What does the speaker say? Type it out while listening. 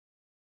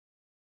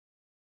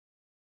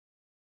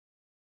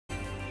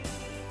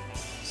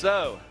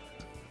So,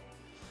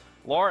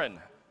 Lauren,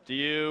 do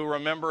you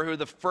remember who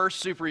the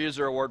first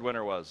Superuser Award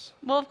winner was?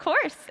 Well, of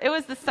course. It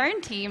was the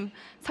CERN team.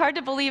 It's hard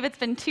to believe it's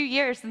been 2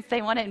 years since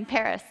they won it in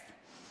Paris.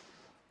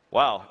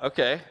 Wow,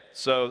 okay.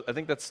 So I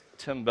think that's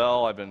Tim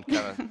Bell. I've been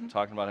kind of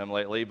talking about him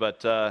lately.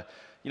 But,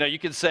 you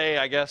could say,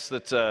 I guess,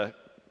 that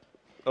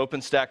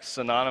OpenStack's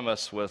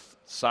synonymous with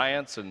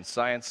science and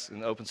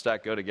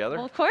OpenStack go together?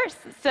 Well, of course.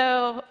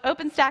 So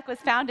OpenStack was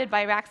founded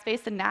by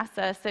Rackspace and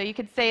NASA. So you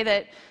could say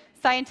that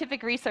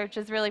scientific research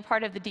is really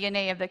part of the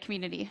DNA of the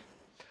community.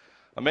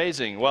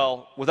 Amazing.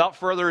 Well, without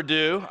further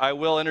ado, I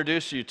will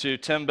introduce you to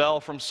Tim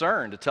Bell from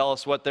CERN to tell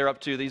us what they're up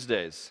to these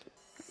days.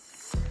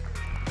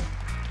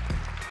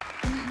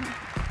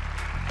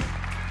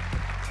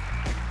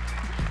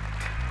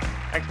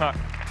 Thanks, Mark.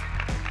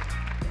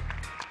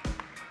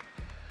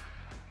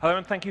 Hello,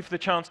 and thank you for the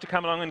chance to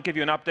come along and give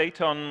you an update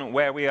on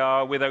where we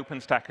are with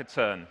OpenStack at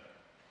CERN.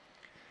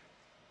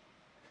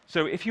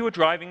 So if you were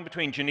driving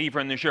between Geneva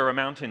and the Jura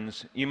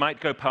Mountains, you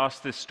might go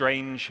past this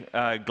strange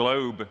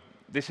globe.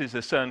 This is the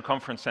CERN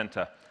Conference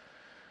Center.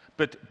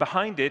 But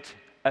behind it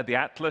are the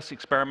Atlas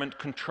experiment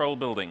control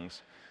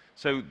buildings.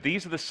 So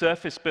these are the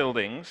surface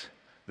buildings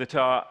that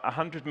are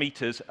 100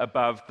 meters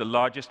above the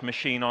largest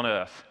machine on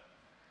Earth.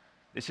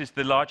 This is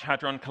the Large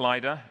Hadron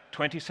Collider,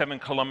 27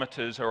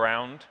 kilometers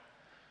around,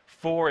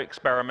 4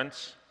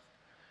 experiments,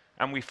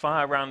 and we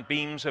fire around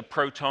beams of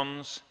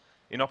protons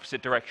in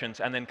opposite directions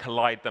and then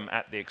collide them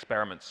at the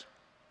experiments.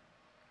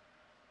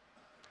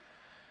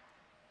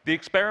 The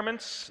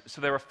experiments, so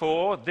there are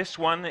 4. This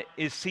one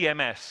is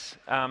CMS.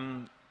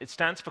 It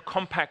stands for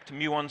Compact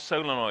Muon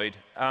Solenoid.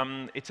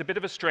 It's a bit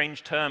of a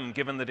strange term,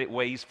 given that it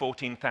weighs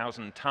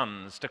 14,000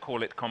 tons, to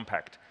call it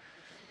compact.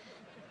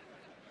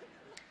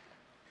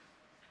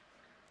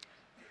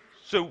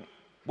 So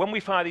when we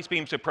fire these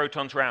beams of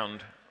protons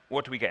round,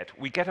 what do we get?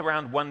 We get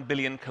around 1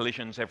 billion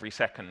collisions every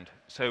second.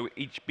 So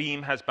each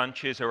beam has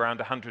bunches around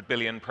 100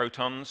 billion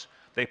protons.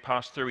 They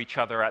pass through each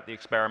other at the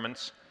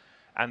experiments.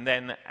 And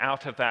then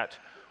out of that,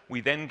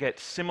 we then get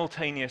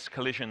simultaneous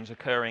collisions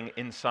occurring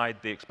inside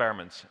the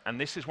experiments. And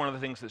this is one of the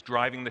things that's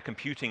driving the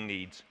computing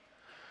needs,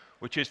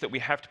 which is that we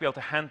have to be able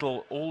to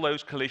handle all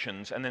those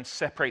collisions and then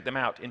separate them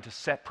out into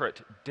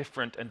separate,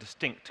 different, and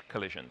distinct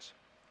collisions.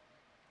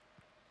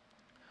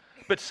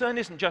 But CERN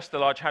isn't just the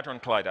Large Hadron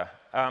Collider.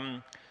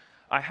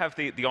 I have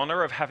the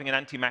honor of having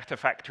an antimatter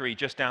factory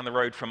just down the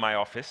road from my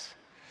office.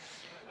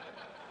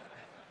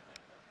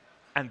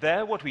 And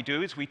there, what we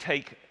do is we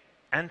take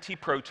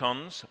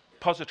antiprotons,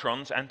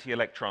 positrons,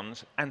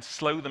 anti-electrons, and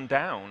slow them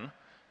down,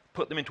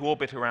 put them into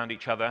orbit around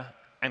each other,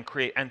 and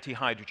create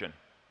anti-hydrogen.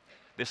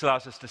 This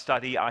allows us to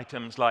study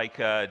items like,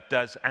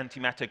 does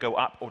antimatter go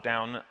up or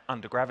down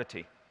under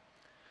gravity?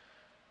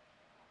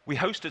 We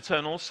host at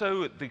CERN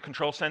also the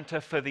control center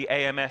for the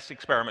AMS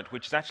experiment,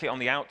 which is actually on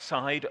the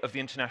outside of the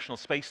International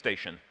Space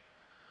Station,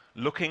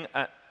 looking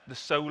at the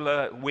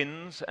solar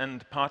winds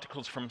and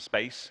particles from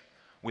space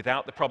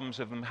without the problems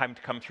of them having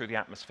to come through the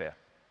atmosphere.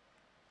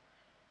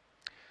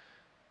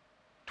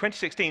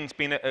 2016 has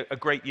been a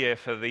great year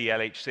for the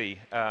LHC.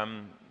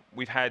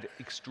 We've had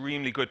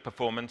extremely good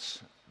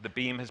performance. The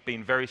beam has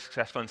been very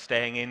successful in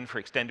staying in for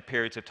extended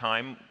periods of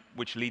time,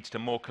 which leads to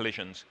more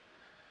collisions.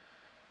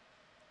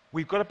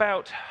 We've got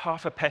about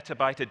half a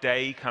petabyte a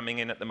day coming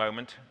in at the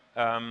moment,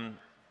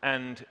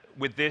 and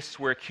with this,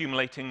 we're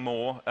accumulating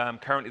more.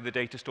 Currently, the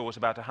data store is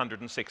about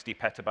 160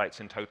 petabytes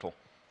in total.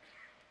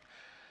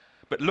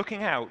 But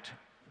looking out,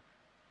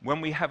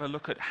 when we have a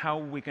look at how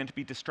we're going to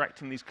be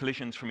distracting these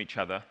collisions from each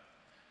other,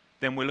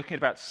 then we're looking at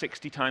about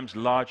 60 times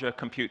larger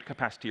compute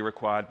capacity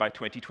required by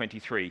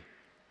 2023.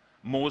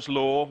 Moore's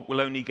law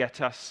will only get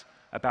us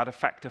about a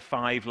factor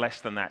 5 less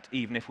than that,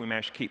 even if we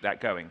manage to keep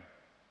that going.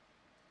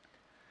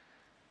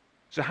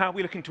 So how are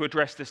we looking to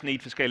address this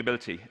need for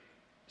scalability?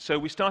 So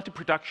we started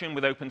production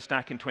with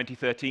OpenStack in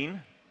 2013.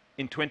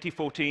 In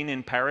 2014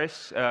 in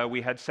Paris,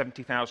 we had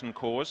 70,000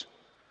 cores.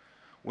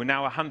 We're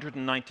now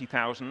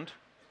 190,000,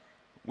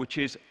 which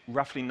is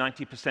roughly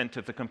 90%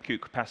 of the compute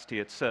capacity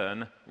at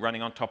CERN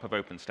running on top of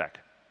OpenStack.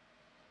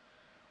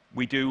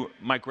 We do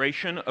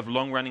migration of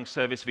long-running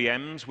service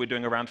VMs. We're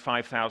doing around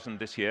 5,000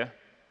 this year.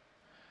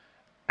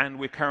 And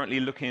we're currently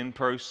looking in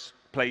place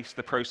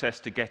the process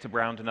to get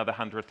around another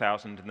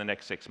 100,000 in the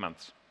next 6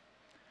 months.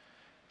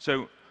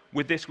 So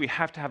with this, we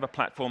have to have a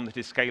platform that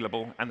is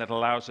scalable and that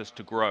allows us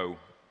to grow.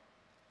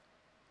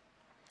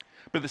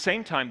 But at the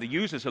same time, the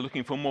users are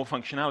looking for more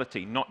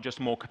functionality, not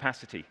just more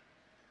capacity.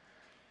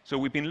 So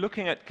we've been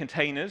looking at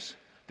containers.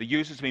 The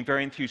users have been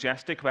very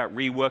enthusiastic about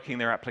reworking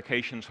their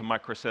applications for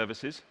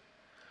microservices.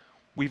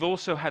 We've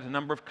also had a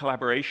number of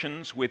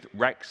collaborations with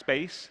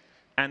Rackspace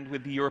and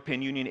with the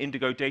European Union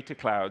Indigo Data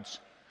Clouds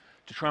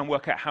to try and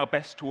work out how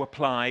best to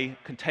apply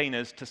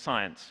containers to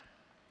science.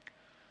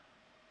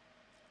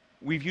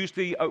 We've used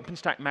the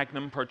OpenStack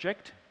Magnum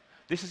project.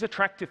 This is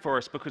attractive for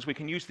us because we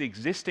can use the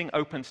existing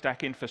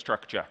OpenStack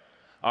infrastructure,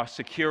 our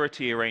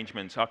security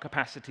arrangements, our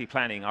capacity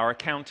planning, our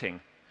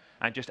accounting,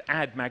 and just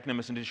add Magnum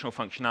as an additional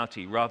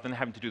functionality rather than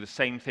having to do the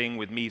same thing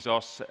with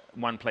Mesos,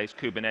 OnePlace,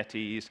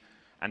 Kubernetes,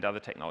 and other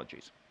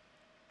technologies.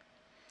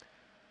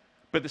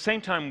 But at the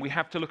same time, we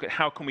have to look at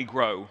how can we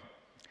grow.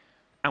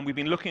 And we've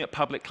been looking at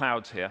public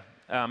clouds here.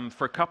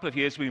 For a couple of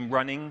years, we've been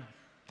running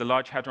the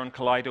Large Hadron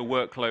Collider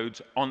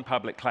workloads on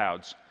public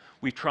clouds.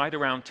 We've tried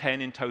around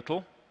 10 in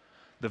total.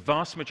 The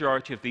vast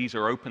majority of these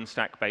are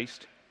OpenStack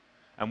based.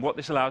 And what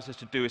this allows us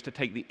to do is to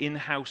take the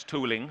in-house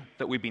tooling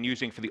that we've been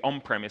using for the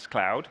on-premise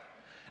cloud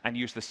and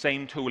use the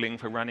same tooling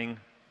for running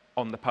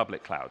on the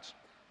public clouds.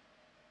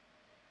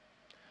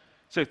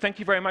 So thank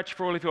you very much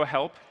for all of your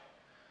help.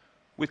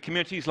 With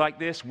communities like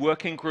this,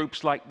 working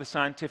groups like the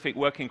scientific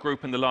working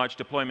group and the large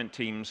deployment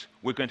teams,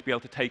 we're going to be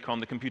able to take on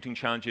the computing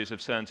challenges of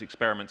CERN's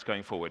experiments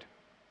going forward.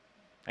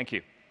 Thank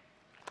you.